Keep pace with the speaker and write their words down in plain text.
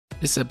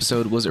This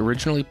episode was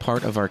originally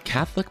part of our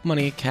Catholic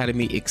Money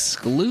Academy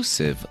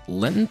exclusive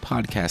Lenten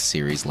podcast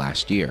series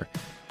last year.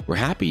 We're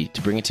happy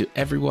to bring it to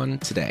everyone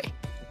today.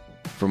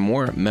 For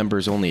more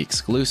members-only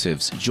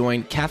exclusives,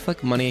 join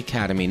Catholic Money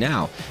Academy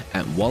now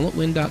at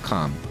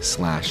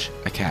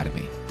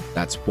walletwin.com/academy.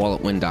 That's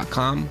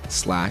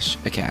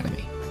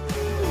walletwin.com/academy.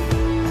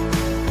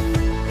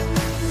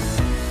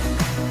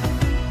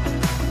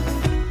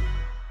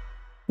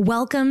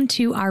 Welcome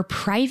to our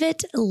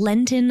private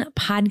Lenten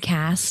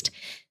podcast.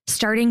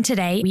 Starting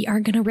today, we are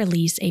going to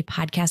release a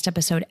podcast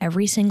episode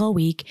every single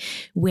week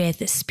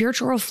with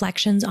spiritual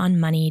reflections on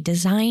money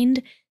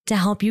designed to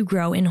help you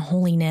grow in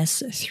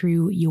holiness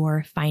through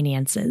your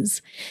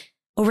finances.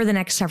 Over the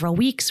next several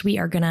weeks, we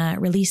are going to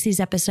release these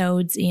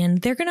episodes,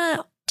 and they're going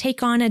to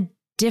take on a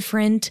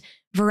different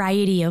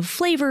variety of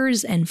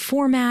flavors and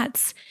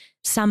formats.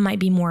 Some might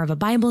be more of a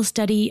Bible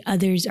study.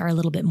 Others are a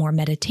little bit more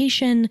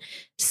meditation.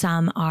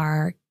 Some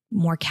are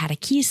more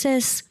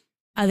catechesis.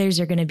 Others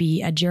are going to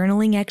be a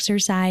journaling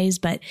exercise.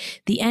 But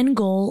the end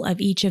goal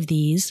of each of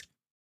these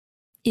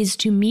is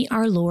to meet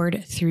our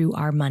Lord through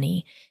our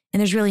money. And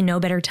there's really no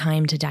better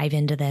time to dive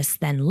into this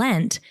than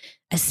Lent,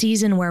 a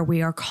season where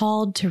we are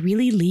called to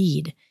really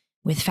lead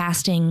with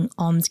fasting,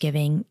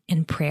 almsgiving,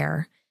 and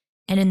prayer.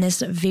 And in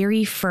this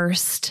very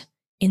first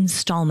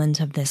installment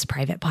of this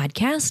private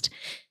podcast,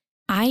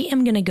 I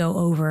am going to go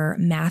over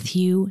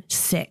Matthew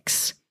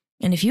 6.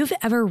 And if you've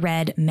ever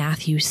read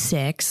Matthew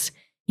 6,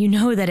 you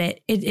know that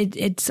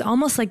it's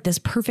almost like this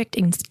perfect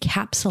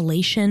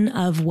encapsulation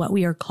of what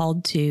we are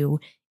called to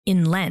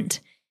in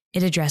Lent.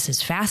 It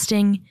addresses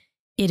fasting,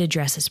 it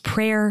addresses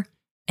prayer,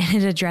 and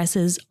it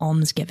addresses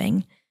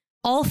almsgiving.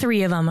 All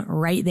three of them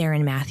right there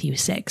in Matthew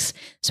 6.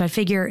 So I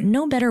figure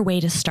no better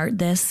way to start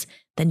this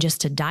than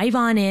just to dive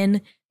on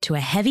in to a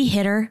heavy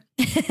hitter.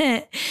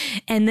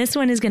 And this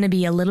one is going to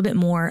be a little bit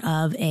more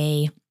of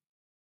a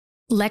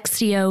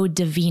Lectio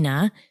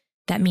Divina.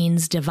 That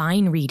means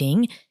divine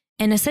reading.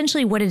 And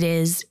essentially what it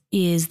is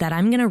that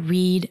I'm going to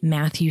read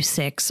Matthew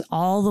 6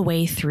 all the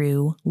way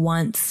through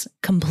once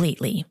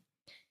completely.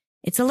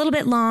 It's a little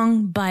bit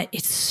long, but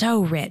it's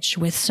so rich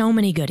with so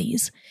many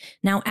goodies.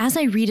 Now, as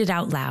I read it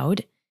out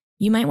loud,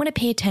 you might want to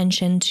pay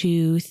attention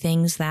to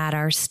things that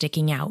are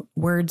sticking out,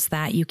 words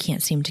that you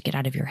can't seem to get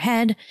out of your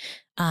head,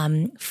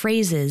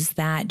 phrases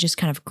that just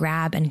kind of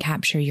grab and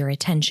capture your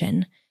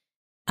attention.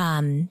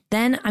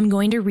 Then I'm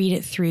going to read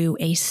it through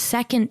a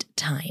second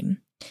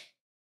time.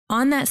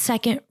 On that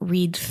second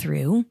read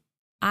through,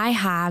 I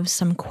have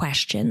some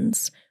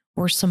questions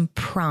or some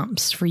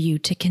prompts for you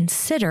to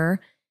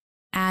consider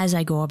as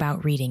I go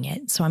about reading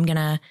it. So I'm going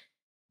to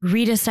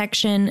read a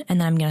section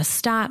and then I'm going to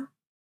stop,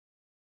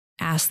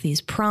 ask these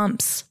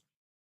prompts,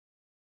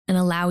 and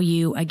allow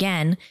you,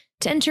 again,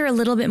 to enter a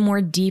little bit more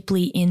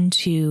deeply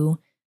into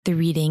the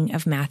reading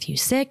of Matthew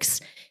 6.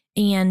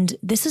 And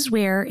this is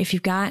where, if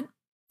you've got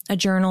a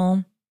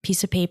journal,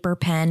 piece of paper,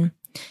 pen,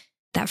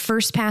 that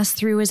first pass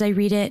through as I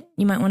read it,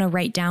 you might want to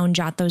write down,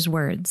 jot those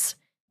words.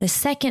 The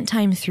second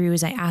time through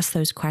as I ask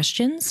those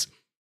questions,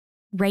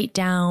 write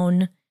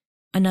down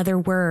another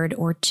word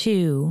or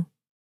two,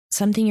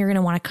 something you're going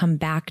to want to come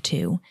back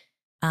to.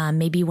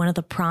 Maybe one of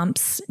the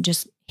prompts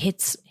just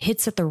hits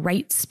at the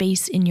right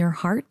space in your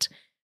heart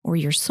or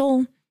your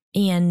soul,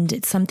 and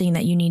it's something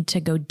that you need to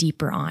go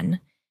deeper on.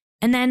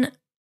 And then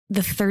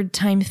the third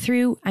time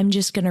through, I'm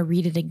just going to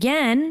read it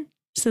again.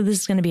 So this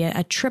is going to be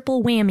a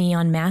triple whammy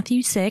on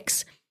Matthew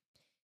 6.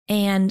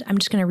 And I'm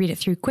just going to read it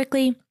through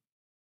quickly.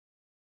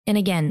 And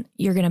again,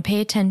 you're going to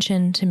pay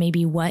attention to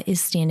maybe what is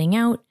standing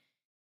out.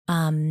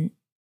 And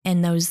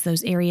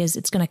those areas,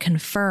 it's going to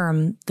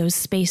confirm those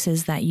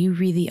spaces that you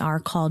really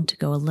are called to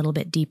go a little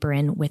bit deeper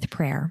in with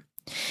prayer.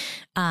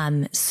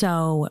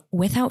 So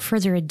without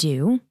further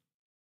ado,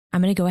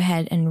 I'm going to go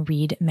ahead and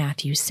read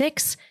Matthew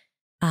 6.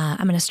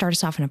 I'm going to start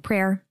us off in a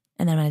prayer,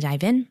 and then I'm going to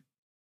dive in.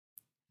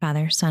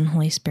 Father, Son,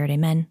 Holy Spirit,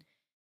 amen.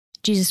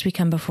 Jesus, we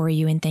come before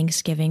you in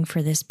thanksgiving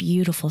for this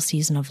beautiful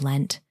season of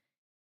Lent.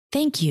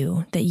 Thank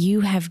you that you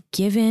have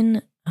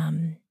given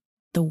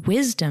the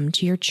wisdom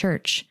to your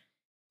church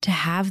to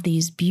have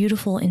these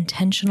beautiful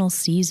intentional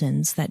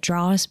seasons that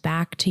draw us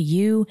back to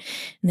you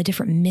and the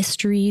different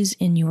mysteries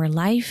in your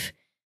life,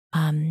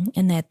 and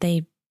that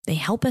they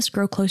help us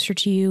grow closer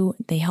to you.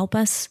 They help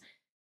us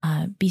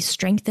be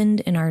strengthened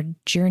in our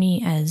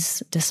journey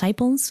as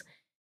disciples.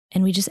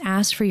 And we just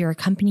ask for your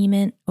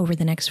accompaniment over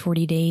the next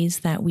 40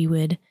 days, that we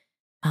would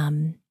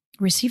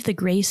receive the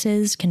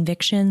graces,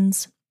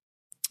 convictions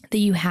that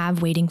you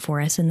have waiting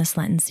for us in this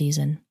Lenten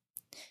season.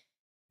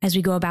 As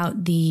we go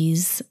about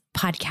these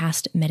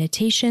podcast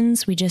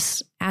meditations, we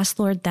just ask,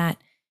 Lord, that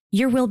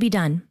your will be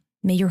done.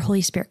 May your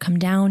Holy Spirit come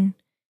down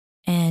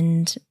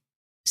and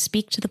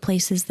speak to the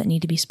places that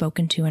need to be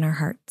spoken to in our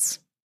hearts.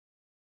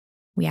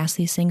 We ask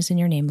these things in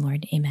your name,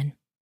 Lord. Amen.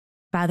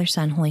 Father,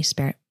 Son, Holy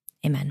Spirit.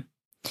 Amen.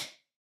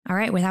 All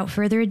right, without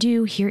further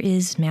ado, here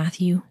is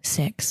Matthew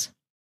 6.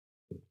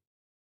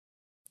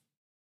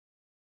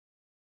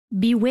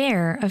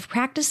 Beware of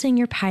practicing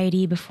your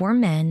piety before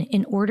men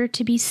in order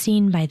to be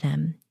seen by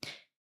them,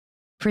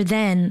 for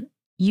then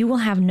you will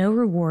have no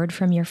reward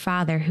from your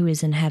Father who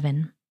is in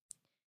heaven.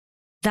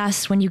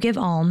 Thus, when you give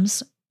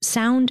alms,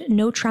 sound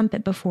no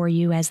trumpet before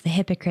you as the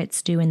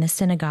hypocrites do in the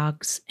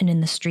synagogues and in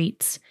the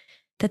streets,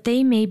 that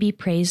they may be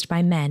praised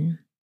by men.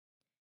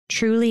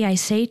 Truly I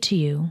say to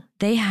you,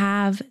 they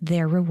have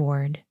their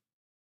reward.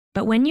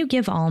 But when you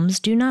give alms,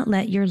 do not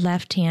let your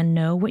left hand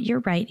know what your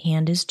right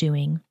hand is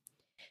doing,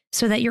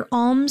 so that your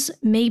alms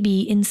may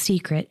be in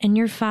secret, and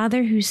your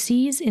Father who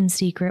sees in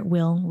secret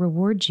will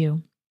reward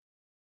you.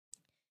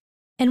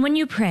 And when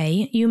you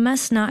pray, you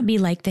must not be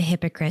like the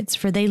hypocrites,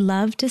 for they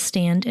love to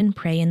stand and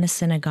pray in the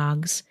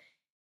synagogues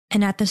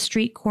and at the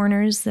street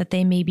corners, that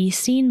they may be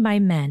seen by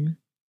men.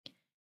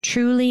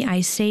 Truly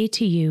I say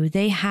to you,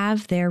 they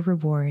have their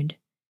reward.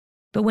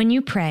 But when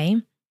you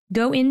pray,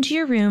 go into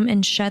your room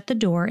and shut the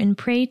door and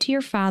pray to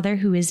your Father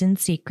who is in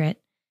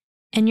secret,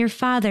 and your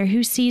Father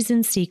who sees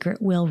in secret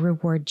will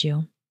reward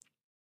you.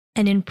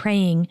 And in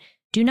praying,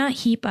 do not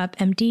heap up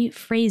empty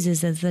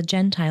phrases as the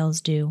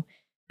Gentiles do,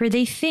 for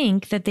they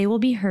think that they will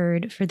be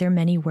heard for their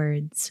many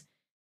words.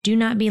 Do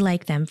not be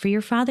like them, for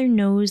your Father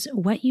knows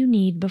what you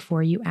need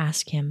before you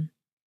ask him.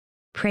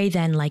 Pray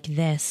then like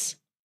this: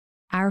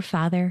 Our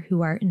Father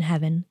who art in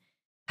heaven,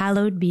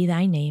 hallowed be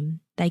thy name.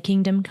 Thy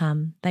kingdom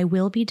come, thy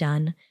will be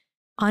done,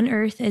 on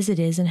earth as it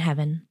is in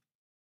heaven.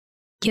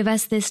 Give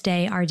us this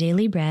day our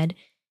daily bread,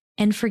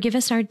 and forgive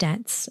us our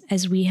debts,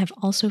 as we have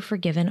also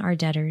forgiven our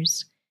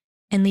debtors.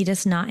 And lead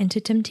us not into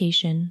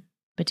temptation,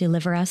 but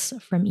deliver us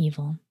from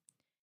evil.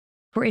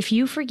 For if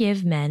you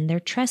forgive men their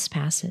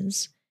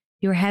trespasses,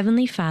 your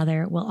heavenly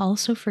Father will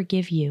also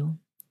forgive you.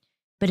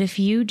 But if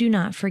you do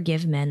not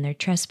forgive men their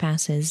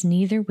trespasses,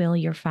 neither will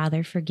your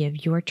Father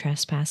forgive your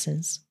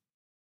trespasses.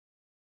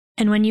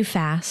 And when you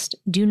fast,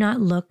 do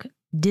not look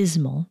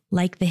dismal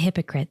like the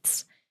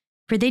hypocrites,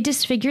 for they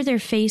disfigure their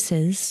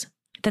faces,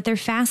 that their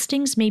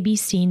fastings may be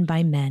seen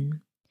by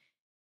men.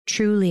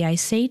 Truly I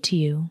say to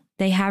you,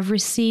 they have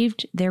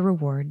received their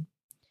reward.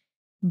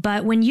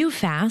 But when you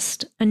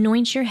fast,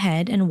 anoint your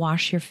head and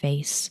wash your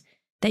face,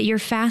 that your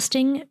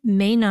fasting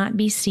may not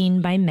be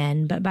seen by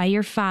men, but by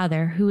your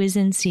Father who is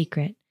in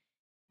secret,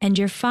 and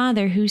your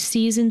Father who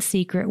sees in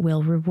secret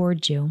will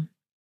reward you.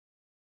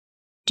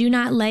 Do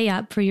not lay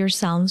up for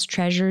yourselves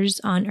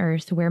treasures on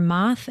earth, where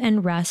moth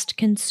and rust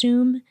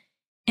consume,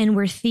 and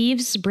where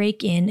thieves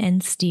break in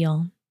and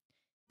steal.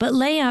 But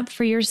lay up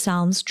for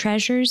yourselves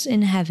treasures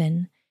in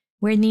heaven,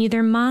 where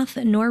neither moth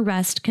nor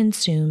rust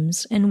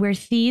consumes, and where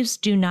thieves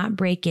do not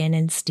break in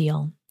and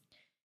steal.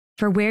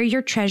 For where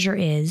your treasure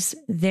is,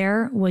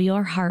 there will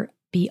your heart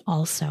be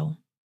also.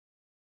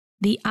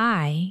 The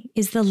eye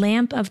is the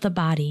lamp of the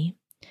body.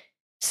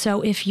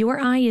 So if your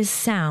eye is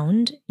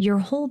sound, your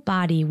whole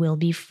body will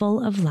be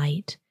full of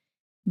light.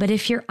 But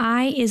if your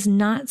eye is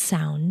not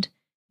sound,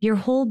 your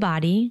whole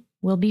body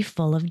will be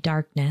full of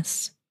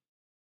darkness.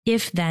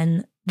 If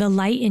then the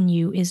light in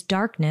you is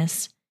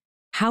darkness,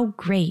 how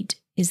great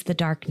is the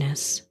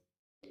darkness?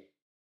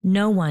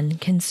 No one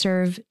can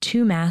serve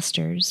two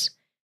masters,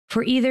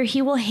 for either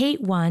he will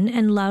hate one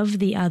and love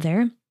the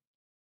other,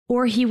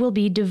 or he will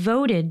be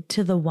devoted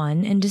to the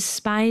one and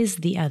despise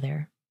the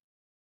other.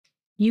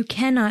 You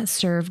cannot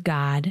serve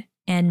God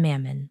and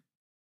mammon.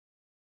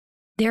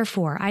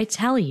 Therefore, I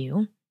tell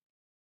you,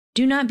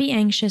 do not be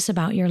anxious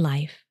about your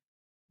life,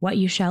 what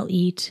you shall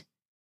eat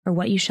or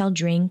what you shall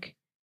drink,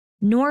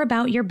 nor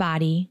about your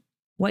body,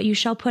 what you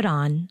shall put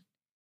on.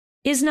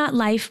 Is not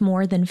life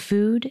more than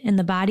food, and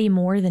the body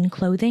more than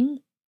clothing?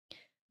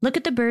 Look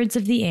at the birds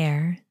of the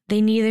air.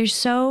 They neither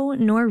sow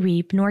nor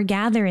reap nor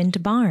gather into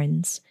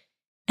barns,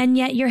 and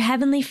yet your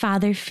heavenly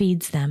Father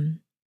feeds them.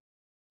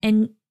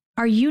 And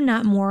are you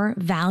not more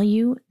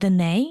value than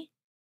they?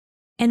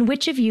 And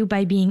which of you,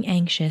 by being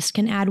anxious,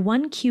 can add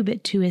 1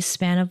 cubit to his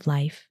span of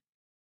life?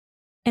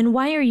 And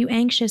why are you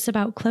anxious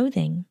about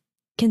clothing?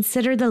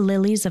 Consider the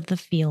lilies of the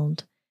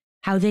field,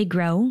 how they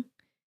grow.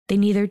 They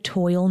neither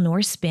toil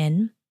nor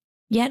spin.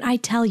 Yet I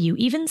tell you,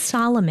 even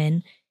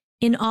Solomon,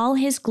 in all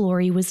his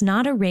glory, was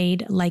not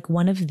arrayed like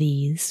one of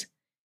these.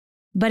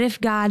 But if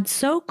God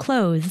so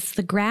clothes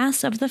the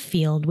grass of the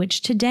field,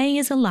 which today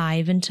is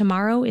alive and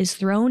tomorrow is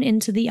thrown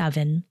into the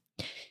oven,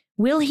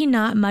 will he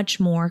not much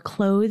more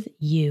clothe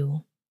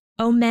you,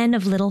 O men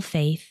of little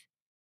faith?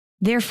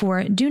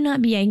 Therefore, do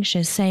not be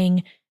anxious,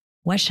 saying,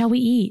 what shall we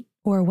eat?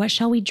 Or what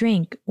shall we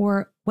drink?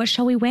 Or what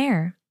shall we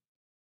wear?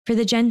 For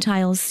the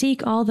Gentiles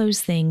seek all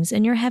those things,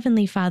 and your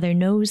heavenly Father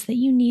knows that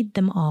you need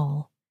them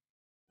all.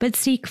 But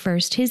seek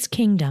first his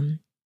kingdom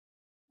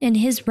and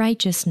his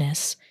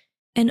righteousness,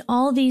 and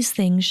all these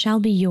things shall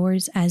be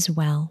yours as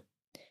well.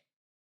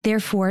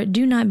 Therefore,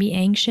 do not be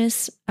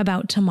anxious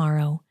about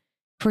tomorrow,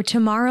 for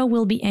tomorrow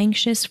will be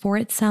anxious for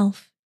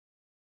itself.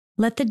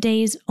 Let the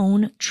day's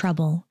own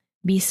trouble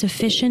be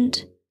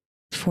sufficient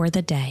for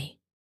the day.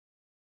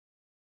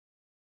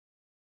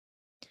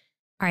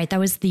 All right,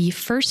 that was the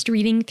first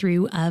reading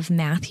through of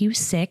Matthew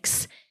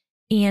 6.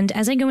 And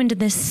as I go into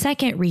this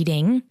second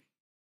reading,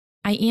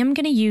 I am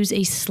going to use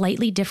a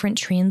slightly different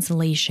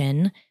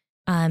translation,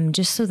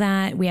 just so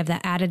that we have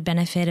that added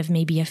benefit of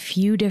maybe a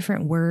few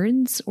different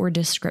words or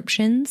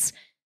descriptions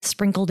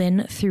sprinkled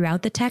in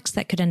throughout the text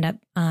that could end up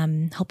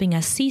helping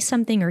us see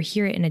something or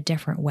hear it in a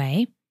different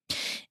way.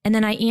 And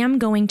then I am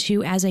going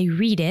to, as I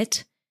read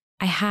it,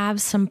 I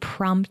have some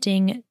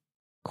prompting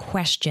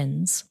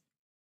questions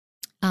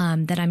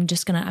that I'm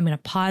going to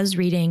pause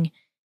reading,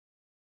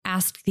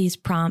 ask these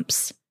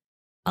prompts,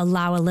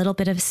 allow a little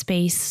bit of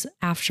space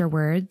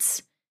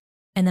afterwards,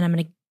 and then I'm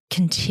going to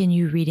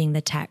continue reading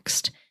the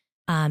text.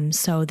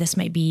 So this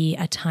might be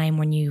a time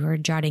when you are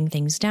jotting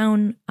things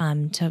down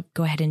to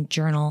go ahead and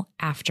journal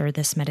after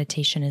this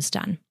meditation is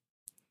done.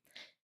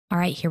 All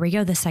right, here we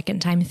go, the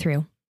second time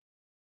through.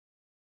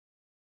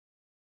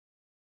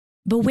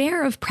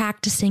 Beware of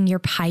practicing your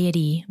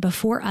piety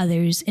before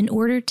others in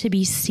order to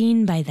be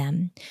seen by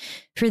them,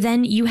 for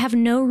then you have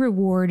no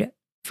reward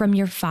from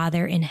your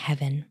Father in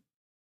heaven.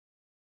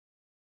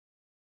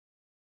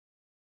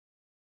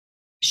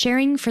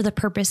 Sharing for the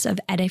purpose of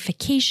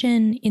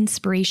edification,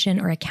 inspiration,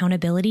 or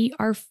accountability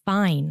are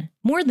fine,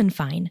 more than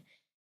fine.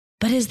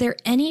 But is there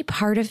any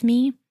part of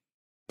me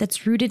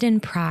that's rooted in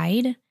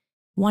pride,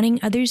 wanting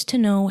others to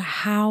know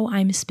how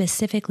I'm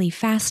specifically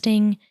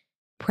fasting,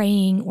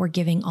 praying, or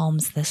giving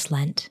alms this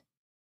Lent?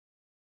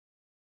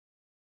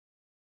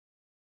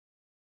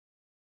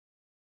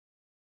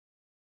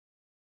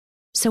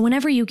 So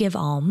whenever you give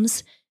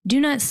alms, do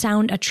not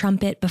sound a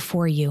trumpet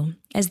before you,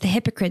 as the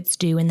hypocrites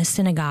do in the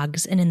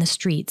synagogues and in the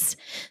streets,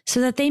 so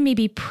that they may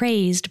be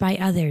praised by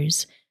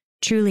others.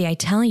 Truly, I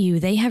tell you,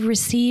 they have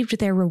received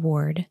their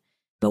reward.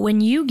 But when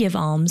you give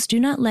alms, do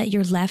not let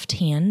your left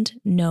hand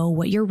know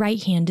what your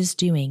right hand is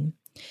doing,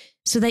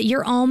 so that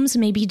your alms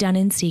may be done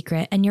in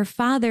secret, and your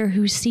Father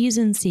who sees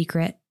in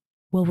secret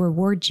will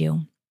reward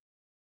you.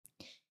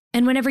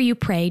 And whenever you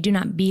pray, do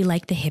not be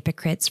like the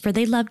hypocrites, for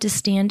they love to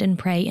stand and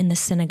pray in the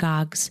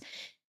synagogues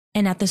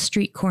and at the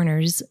street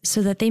corners,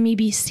 so that they may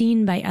be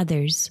seen by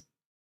others.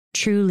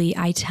 Truly,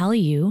 I tell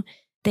you,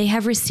 they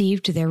have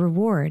received their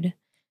reward.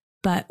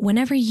 But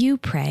whenever you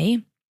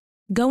pray,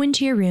 go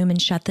into your room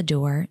and shut the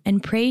door,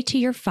 and pray to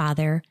your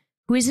Father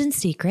who is in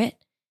secret,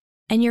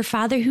 and your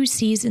Father who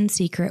sees in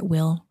secret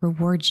will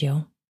reward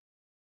you.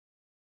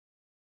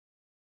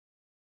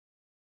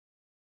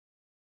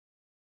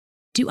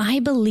 Do I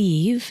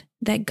believe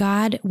that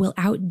God will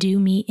outdo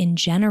me in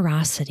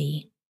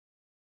generosity,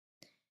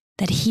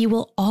 that he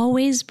will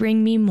always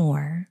bring me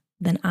more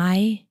than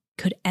I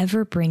could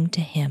ever bring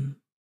to him?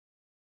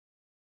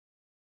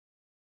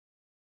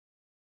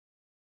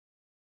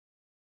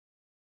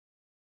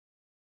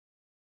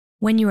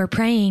 When you are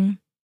praying,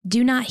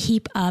 do not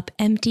heap up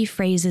empty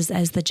phrases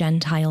as the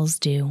Gentiles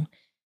do,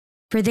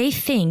 for they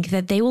think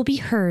that they will be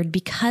heard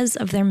because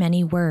of their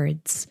many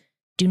words.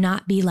 Do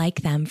not be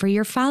like them, for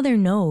your Father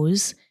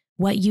knows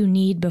what you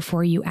need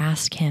before you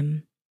ask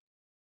him.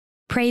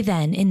 Pray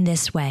then in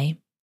this way: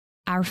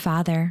 Our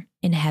Father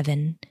in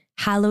heaven,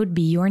 hallowed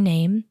be your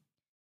name.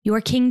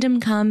 Your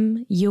kingdom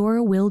come,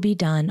 your will be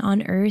done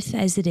on earth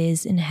as it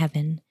is in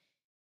heaven.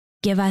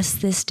 Give us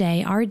this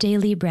day our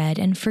daily bread,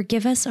 and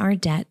forgive us our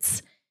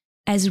debts,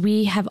 as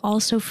we have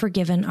also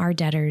forgiven our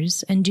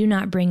debtors. And do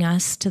not bring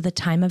us to the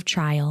time of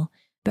trial,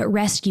 but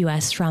rescue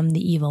us from the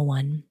evil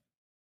one.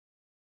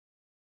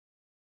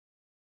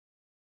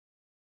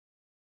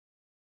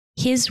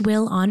 His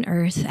will on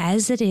earth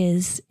as it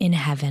is in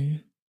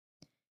heaven.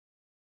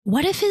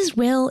 What if his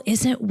will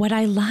isn't what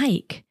I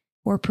like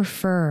or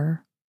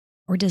prefer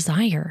or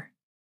desire?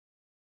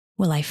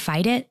 Will I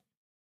fight it,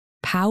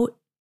 pout,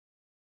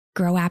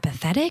 grow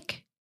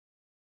apathetic,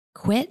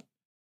 quit?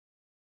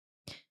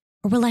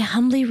 Or will I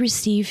humbly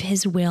receive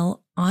his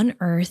will on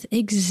earth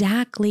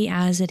exactly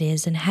as it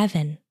is in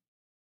heaven?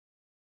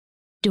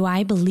 Do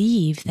I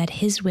believe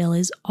that his will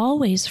is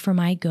always for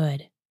my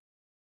good,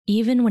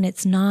 even when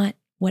it's not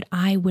what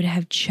I would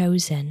have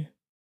chosen?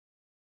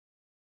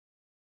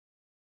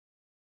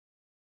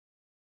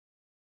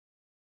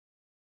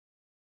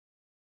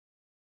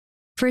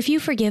 For if you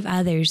forgive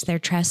others their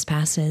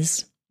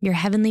trespasses, your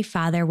heavenly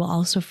Father will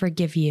also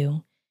forgive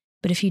you.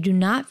 But if you do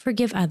not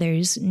forgive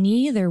others,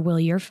 neither will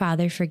your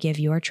Father forgive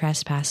your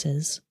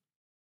trespasses.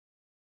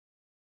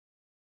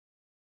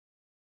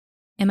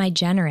 Am I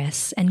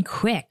generous and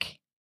quick,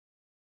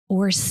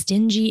 or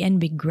stingy and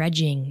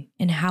begrudging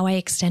in how I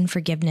extend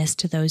forgiveness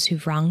to those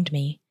who've wronged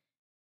me,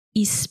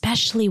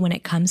 especially when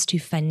it comes to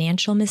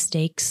financial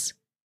mistakes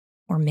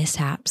or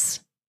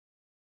mishaps?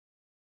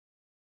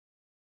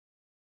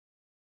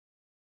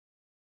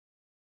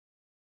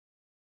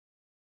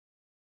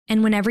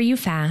 And whenever you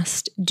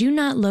fast, do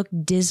not look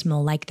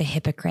dismal like the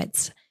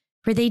hypocrites,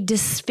 for they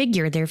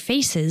disfigure their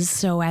faces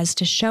so as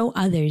to show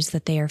others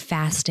that they are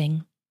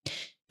fasting.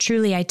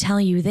 Truly, I tell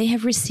you, they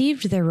have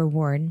received their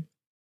reward.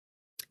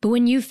 But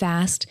when you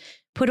fast,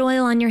 put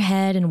oil on your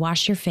head and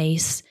wash your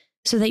face,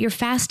 so that your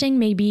fasting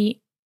may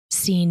be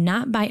seen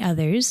not by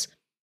others,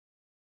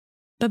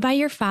 but by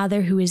your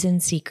Father who is in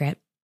secret,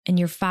 and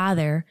your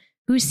Father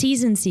who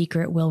sees in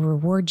secret will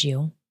reward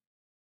you.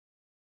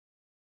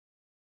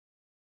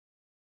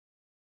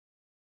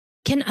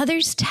 Can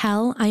others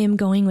tell I am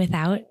going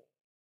without?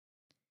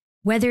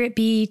 Whether it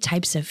be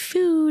types of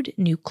food,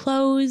 new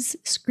clothes,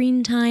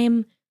 screen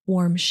time,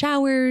 warm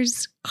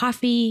showers,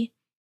 coffee?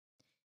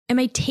 Am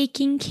I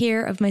taking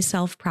care of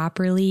myself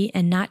properly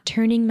and not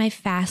turning my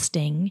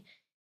fasting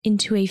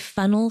into a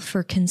funnel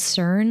for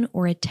concern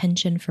or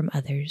attention from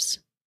others?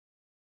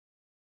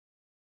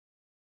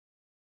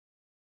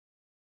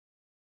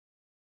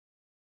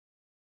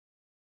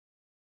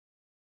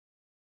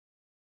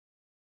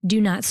 Do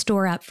not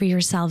store up for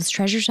yourselves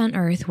treasures on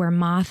earth where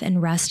moth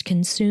and rust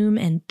consume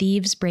and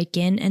thieves break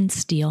in and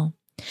steal.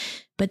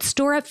 But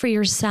store up for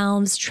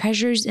yourselves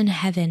treasures in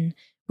heaven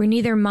where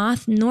neither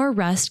moth nor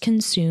rust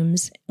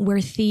consumes,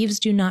 where thieves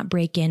do not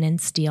break in and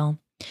steal.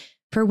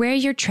 For where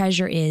your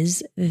treasure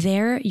is,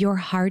 there your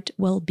heart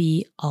will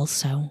be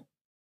also.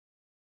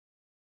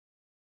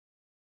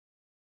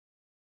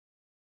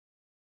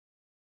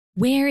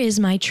 Where is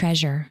my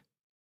treasure?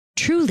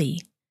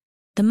 Truly,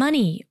 the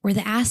money or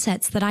the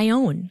assets that I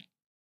own,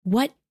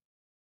 what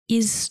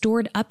is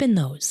stored up in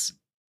those?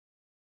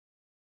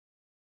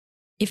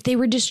 If they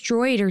were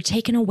destroyed or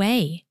taken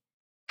away,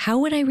 how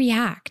would I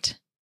react?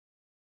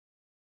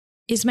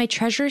 Is my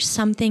treasure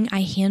something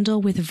I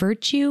handle with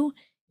virtue,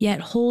 yet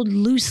hold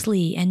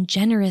loosely and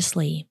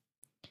generously?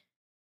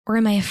 Or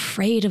am I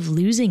afraid of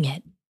losing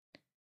it,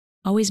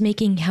 always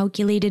making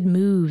calculated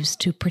moves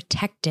to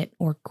protect it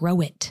or grow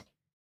it?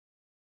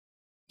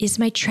 Is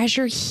my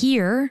treasure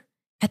here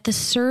at the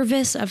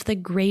service of the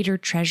greater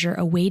treasure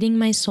awaiting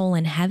my soul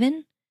in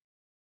heaven?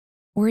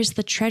 Or is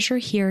the treasure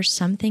here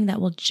something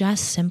that will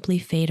just simply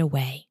fade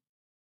away?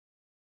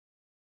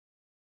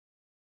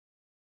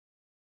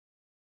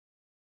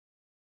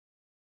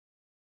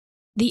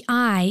 The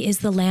eye is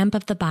the lamp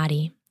of the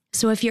body.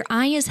 So if your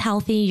eye is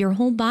healthy, your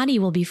whole body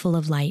will be full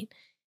of light.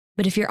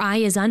 But if your eye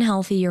is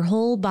unhealthy, your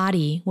whole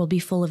body will be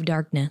full of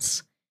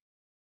darkness.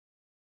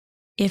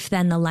 If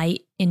then the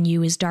light in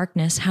you is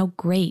darkness, how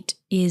great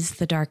is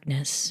the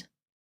darkness?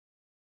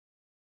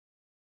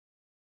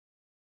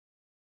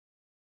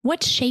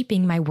 What's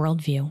shaping my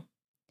worldview?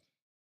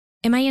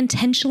 Am I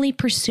intentionally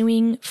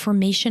pursuing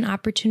formation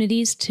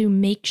opportunities to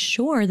make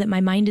sure that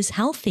my mind is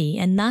healthy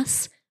and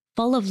thus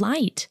full of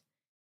light?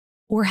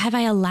 Or have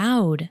I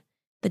allowed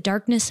the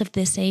darkness of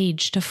this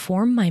age to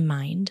form my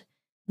mind,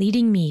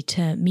 leading me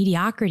to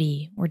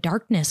mediocrity or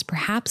darkness,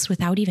 perhaps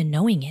without even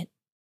knowing it?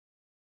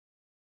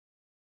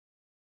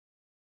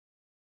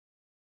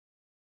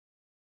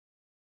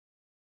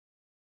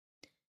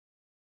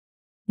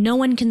 No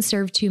one can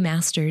serve two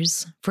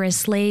masters, for a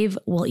slave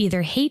will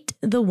either hate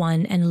the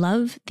one and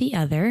love the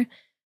other,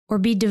 or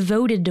be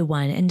devoted to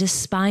one and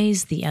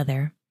despise the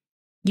other.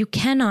 You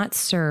cannot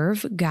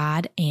serve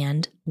God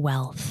and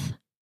wealth.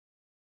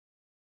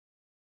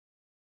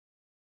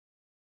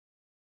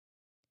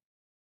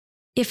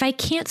 If I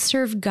can't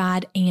serve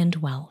God and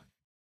wealth,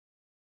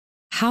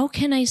 how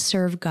can I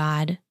serve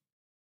God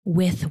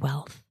with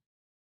wealth?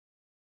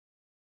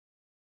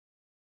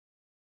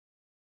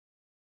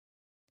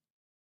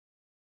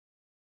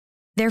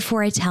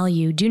 Therefore, I tell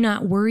you, do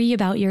not worry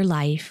about your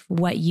life,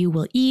 what you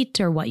will eat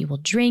or what you will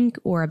drink,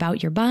 or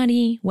about your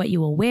body, what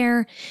you will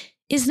wear.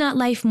 Is not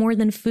life more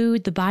than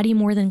food, the body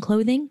more than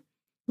clothing?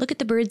 Look at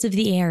the birds of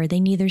the air. They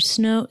neither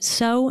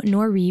sow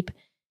nor reap,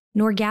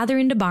 nor gather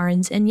into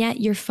barns, and yet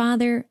your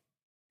Father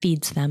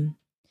feeds them.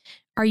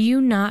 Are you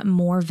not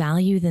more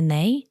value than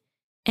they?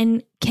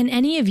 And can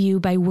any of you,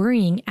 by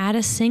worrying, add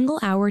a single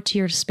hour to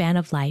your span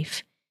of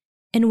life?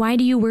 And why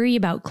do you worry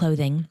about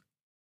clothing?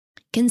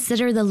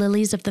 Consider the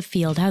lilies of the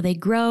field, how they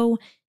grow,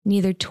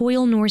 neither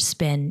toil nor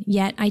spin.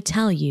 Yet I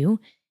tell you,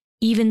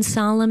 even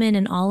Solomon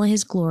in all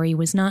his glory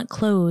was not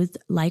clothed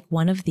like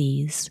one of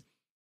these.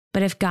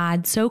 But if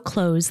God so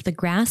clothes the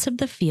grass of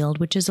the field,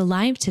 which is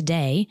alive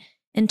today,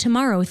 and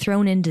tomorrow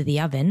thrown into the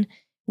oven,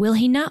 will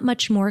he not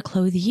much more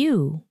clothe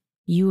you,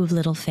 you of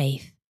little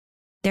faith?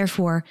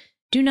 Therefore,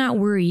 do not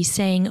worry,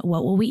 saying,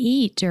 what will we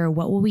eat, or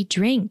what will we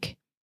drink,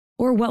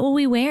 or what will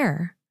we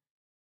wear?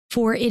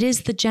 For it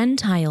is the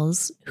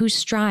Gentiles who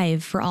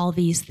strive for all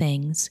these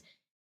things.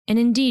 And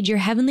indeed, your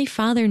heavenly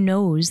Father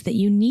knows that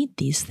you need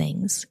these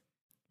things.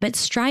 But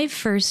strive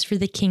first for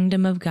the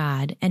kingdom of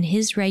God and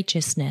his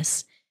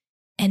righteousness,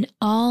 and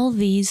all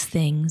these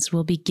things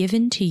will be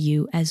given to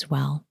you as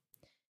well.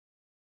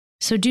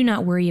 So do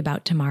not worry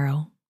about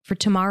tomorrow, for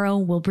tomorrow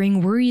will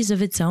bring worries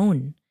of its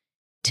own.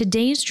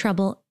 Today's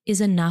trouble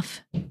is enough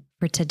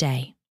for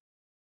today.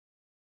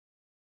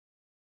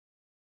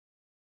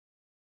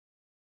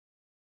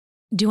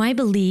 Do I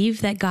believe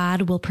that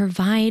God will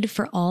provide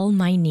for all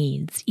my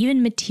needs,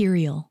 even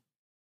material?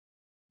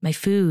 My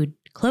food,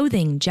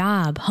 clothing,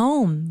 job,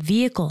 home,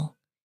 vehicle.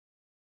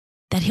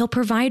 That he'll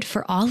provide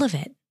for all of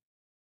it.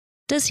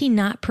 Does he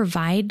not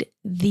provide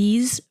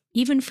these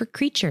even for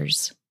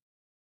creatures?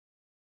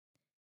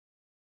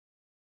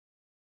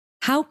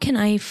 How can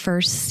I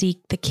first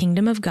seek the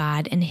kingdom of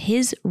God and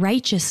his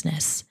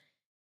righteousness,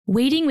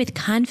 waiting with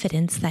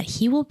confidence that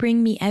he will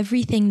bring me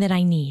everything that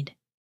I need?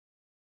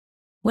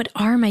 What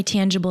are my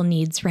tangible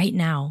needs right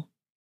now?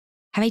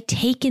 Have I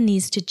taken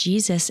these to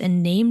Jesus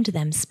and named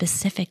them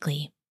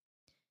specifically?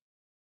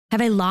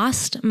 Have I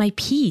lost my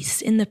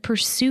peace in the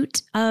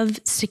pursuit of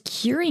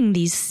securing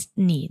these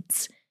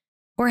needs?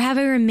 Or have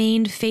I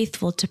remained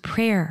faithful to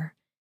prayer,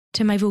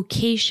 to my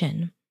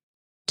vocation,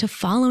 to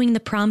following the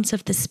prompts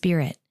of the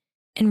Spirit,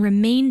 and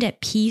remained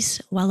at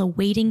peace while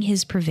awaiting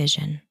His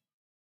provision?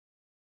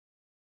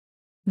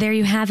 There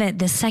you have it,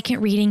 the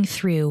second reading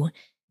through.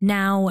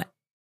 Now,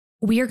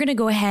 we are going to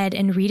go ahead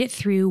and read it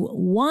through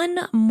one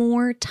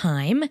more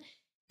time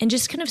and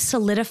just kind of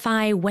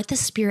solidify what the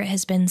Spirit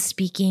has been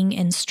speaking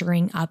and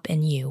stirring up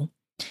in you.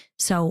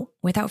 So,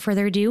 without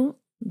further ado,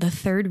 the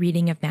third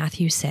reading of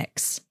Matthew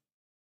 6.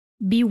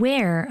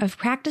 Beware of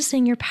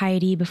practicing your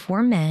piety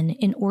before men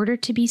in order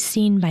to be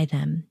seen by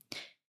them,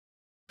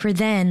 for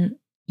then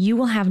you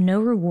will have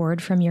no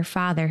reward from your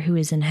Father who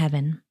is in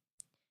heaven.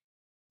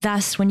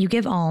 Thus, when you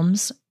give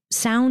alms,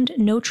 sound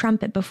no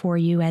trumpet before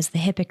you as the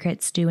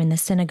hypocrites do in the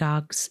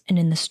synagogues and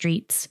in the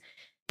streets,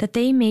 that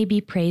they may be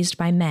praised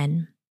by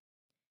men.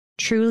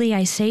 Truly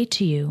I say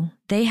to you,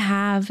 they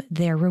have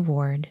their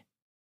reward.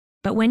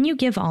 But when you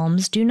give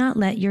alms, do not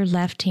let your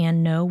left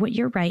hand know what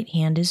your right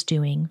hand is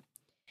doing,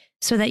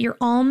 so that your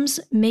alms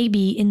may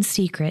be in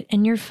secret,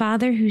 and your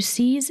Father who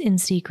sees in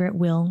secret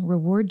will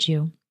reward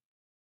you.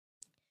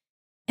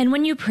 And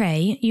when you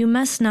pray, you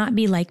must not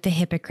be like the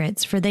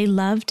hypocrites, for they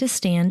love to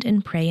stand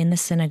and pray in the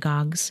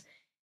synagogues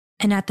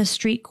and at the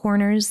street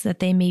corners, that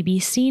they may be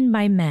seen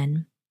by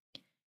men.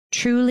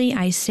 Truly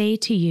I say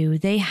to you,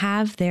 they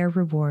have their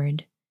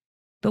reward.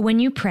 But when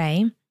you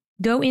pray,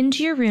 go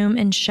into your room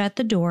and shut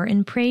the door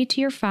and pray to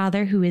your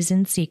Father who is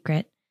in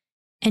secret,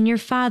 and your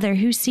Father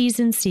who sees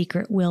in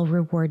secret will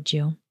reward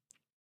you.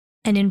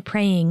 And in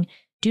praying,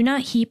 do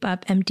not heap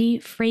up empty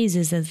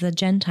phrases as the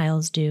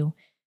Gentiles do,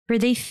 for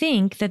they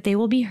think that they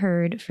will be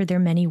heard for their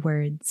many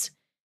words.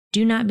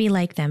 Do not be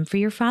like them, for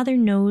your Father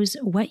knows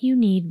what you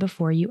need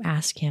before you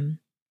ask Him.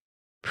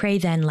 Pray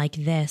then like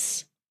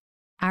this: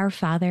 Our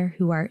Father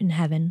who art in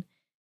heaven,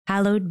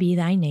 hallowed be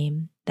thy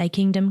name. Thy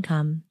kingdom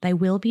come, thy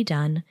will be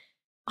done,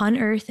 on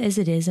earth as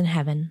it is in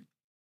heaven.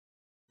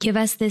 Give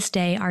us this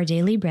day our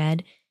daily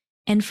bread,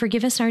 and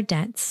forgive us our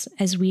debts,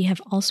 as we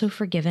have also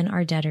forgiven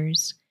our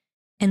debtors.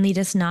 And lead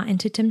us not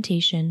into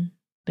temptation,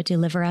 but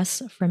deliver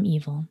us from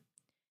evil.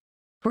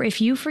 For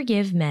if you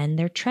forgive men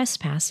their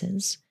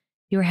trespasses,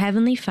 your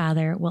heavenly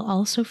Father will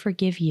also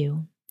forgive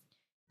you.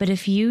 But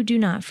if you do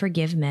not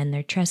forgive men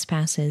their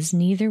trespasses,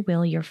 neither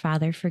will your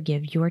Father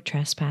forgive your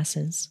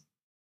trespasses.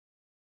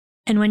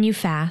 And when you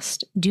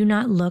fast, do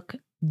not look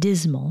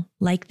dismal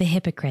like the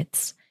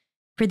hypocrites,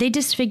 for they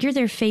disfigure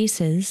their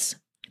faces,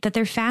 that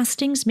their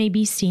fastings may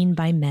be seen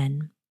by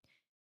men.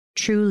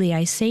 Truly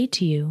I say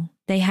to you,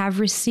 they have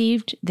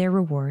received their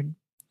reward.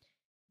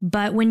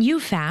 But when you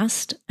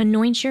fast,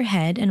 anoint your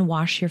head and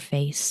wash your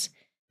face,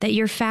 that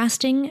your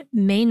fasting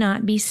may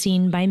not be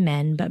seen by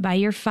men, but by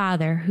your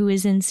Father who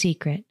is in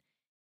secret,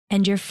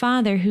 and your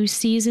Father who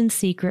sees in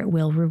secret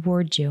will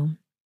reward you.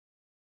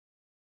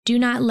 Do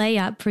not lay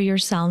up for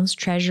yourselves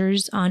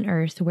treasures on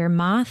earth where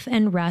moth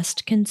and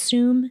rust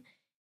consume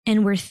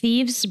and where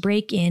thieves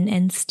break in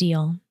and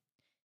steal.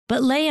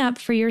 But lay up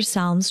for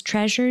yourselves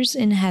treasures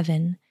in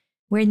heaven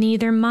where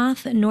neither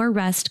moth nor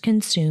rust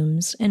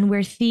consumes and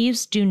where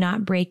thieves do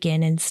not break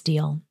in and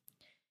steal.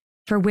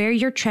 For where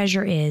your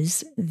treasure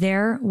is,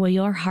 there will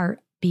your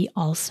heart be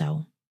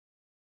also.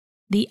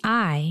 The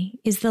eye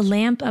is the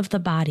lamp of the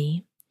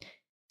body.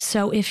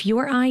 So if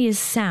your eye is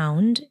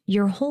sound,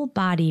 your whole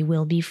body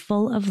will be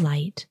full of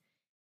light.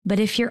 But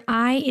if your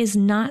eye is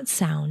not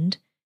sound,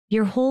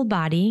 your whole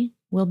body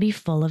will be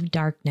full of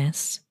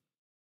darkness.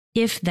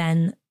 If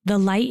then the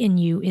light in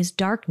you is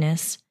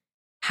darkness,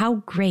 how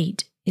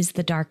great is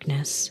the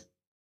darkness?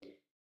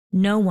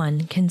 No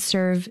one can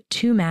serve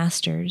two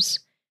masters,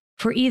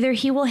 for either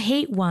he will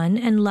hate one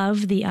and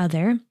love the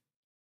other,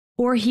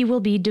 or he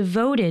will be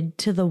devoted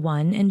to the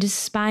one and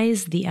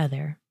despise the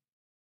other.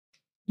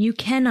 You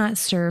cannot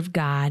serve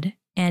God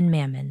and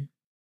mammon.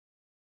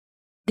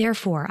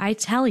 Therefore, I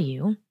tell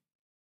you,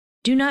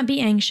 do not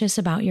be anxious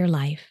about your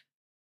life,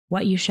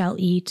 what you shall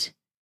eat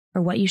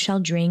or what you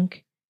shall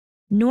drink,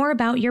 nor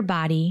about your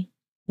body,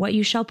 what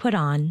you shall put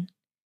on.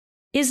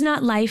 Is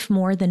not life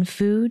more than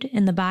food,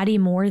 and the body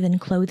more than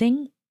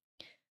clothing?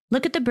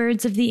 Look at the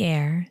birds of the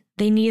air.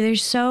 They neither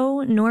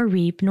sow nor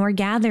reap nor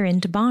gather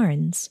into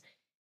barns,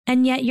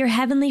 and yet your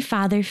heavenly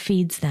Father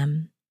feeds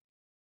them.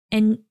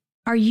 And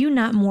are you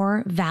not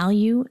more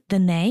value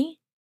than they?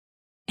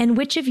 And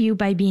which of you,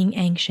 by being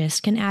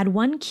anxious, can add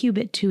 1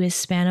 cubit to his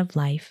span of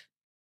life?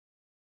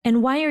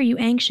 And why are you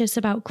anxious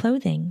about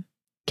clothing?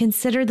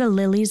 Consider the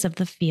lilies of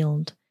the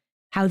field,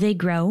 how they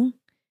grow.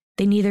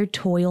 They neither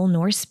toil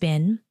nor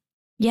spin.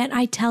 Yet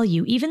I tell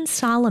you, even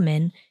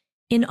Solomon,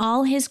 in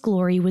all his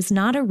glory, was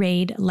not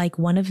arrayed like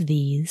one of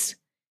these.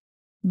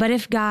 But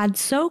if God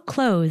so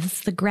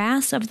clothes the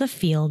grass of the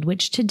field,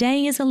 which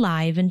today is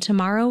alive and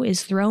tomorrow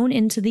is thrown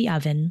into the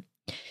oven,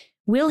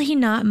 will he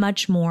not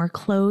much more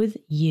clothe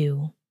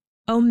you,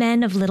 O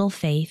men of little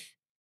faith?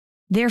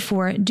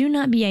 Therefore, do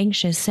not be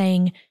anxious,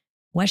 saying,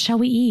 what shall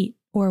we eat?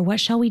 Or what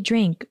shall we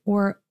drink?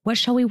 Or what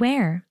shall we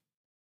wear?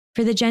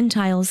 For the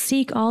Gentiles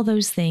seek all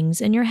those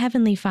things, and your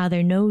heavenly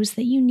Father knows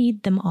that you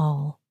need them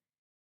all.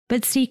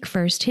 But seek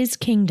first his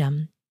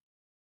kingdom,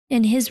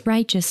 and his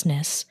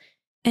righteousness,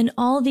 and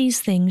all these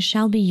things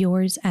shall be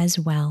yours as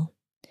well.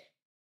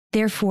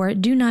 Therefore,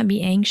 do not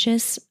be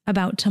anxious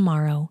about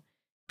tomorrow,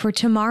 for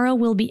tomorrow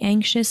will be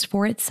anxious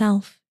for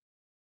itself.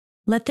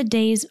 Let the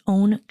day's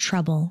own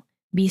trouble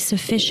be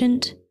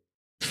sufficient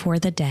for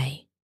the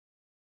day.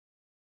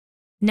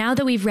 Now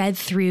that we've read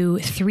through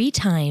 3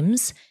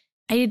 times,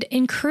 I'd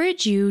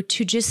encourage you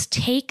to just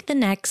take the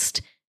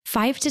next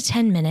 5 to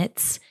 10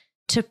 minutes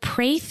to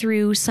pray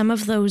through some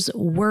of those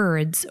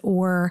words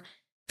or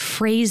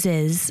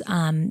phrases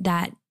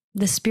that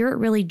the Spirit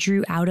really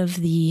drew out of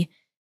the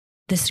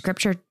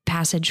scripture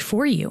passage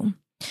for you.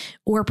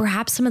 Or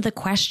perhaps some of the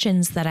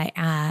questions that I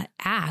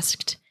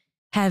asked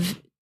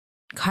have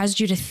caused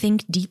you to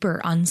think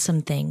deeper on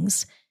some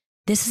things.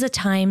 This is a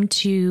time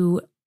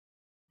to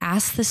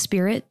ask the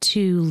Spirit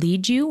to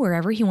lead you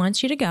wherever he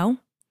wants you to go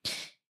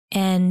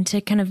and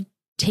to kind of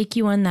take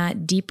you on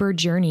that deeper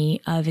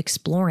journey of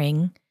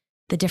exploring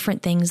the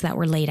different things that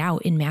were laid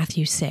out in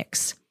Matthew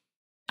 6.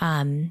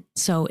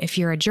 So if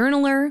you're a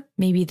journaler,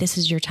 maybe this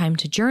is your time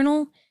to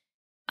journal.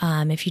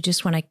 If you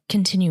just want to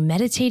continue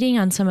meditating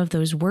on some of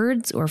those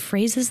words or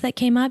phrases that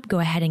came up, go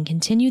ahead and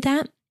continue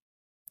that.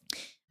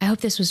 I hope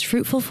this was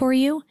fruitful for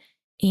you,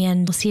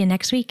 and we'll see you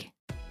next week.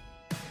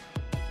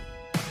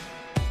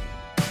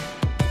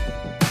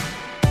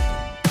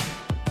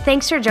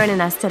 Thanks for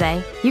joining us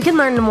today. You can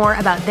learn more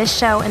about this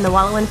show and the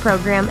WalletWin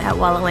program at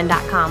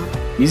walletwin.com.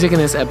 Music in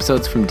this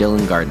episode's from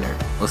Dylan Gardner.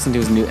 Listen to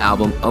his new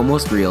album,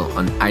 Almost Real,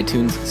 on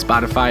iTunes,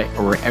 Spotify,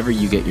 or wherever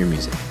you get your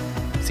music.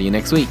 See you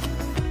next week.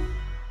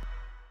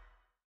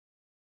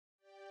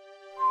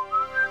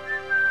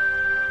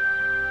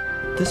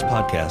 This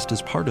podcast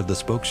is part of the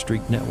Spoke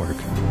Street Network.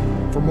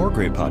 For more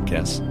great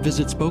podcasts,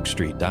 visit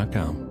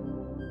spokestreet.com.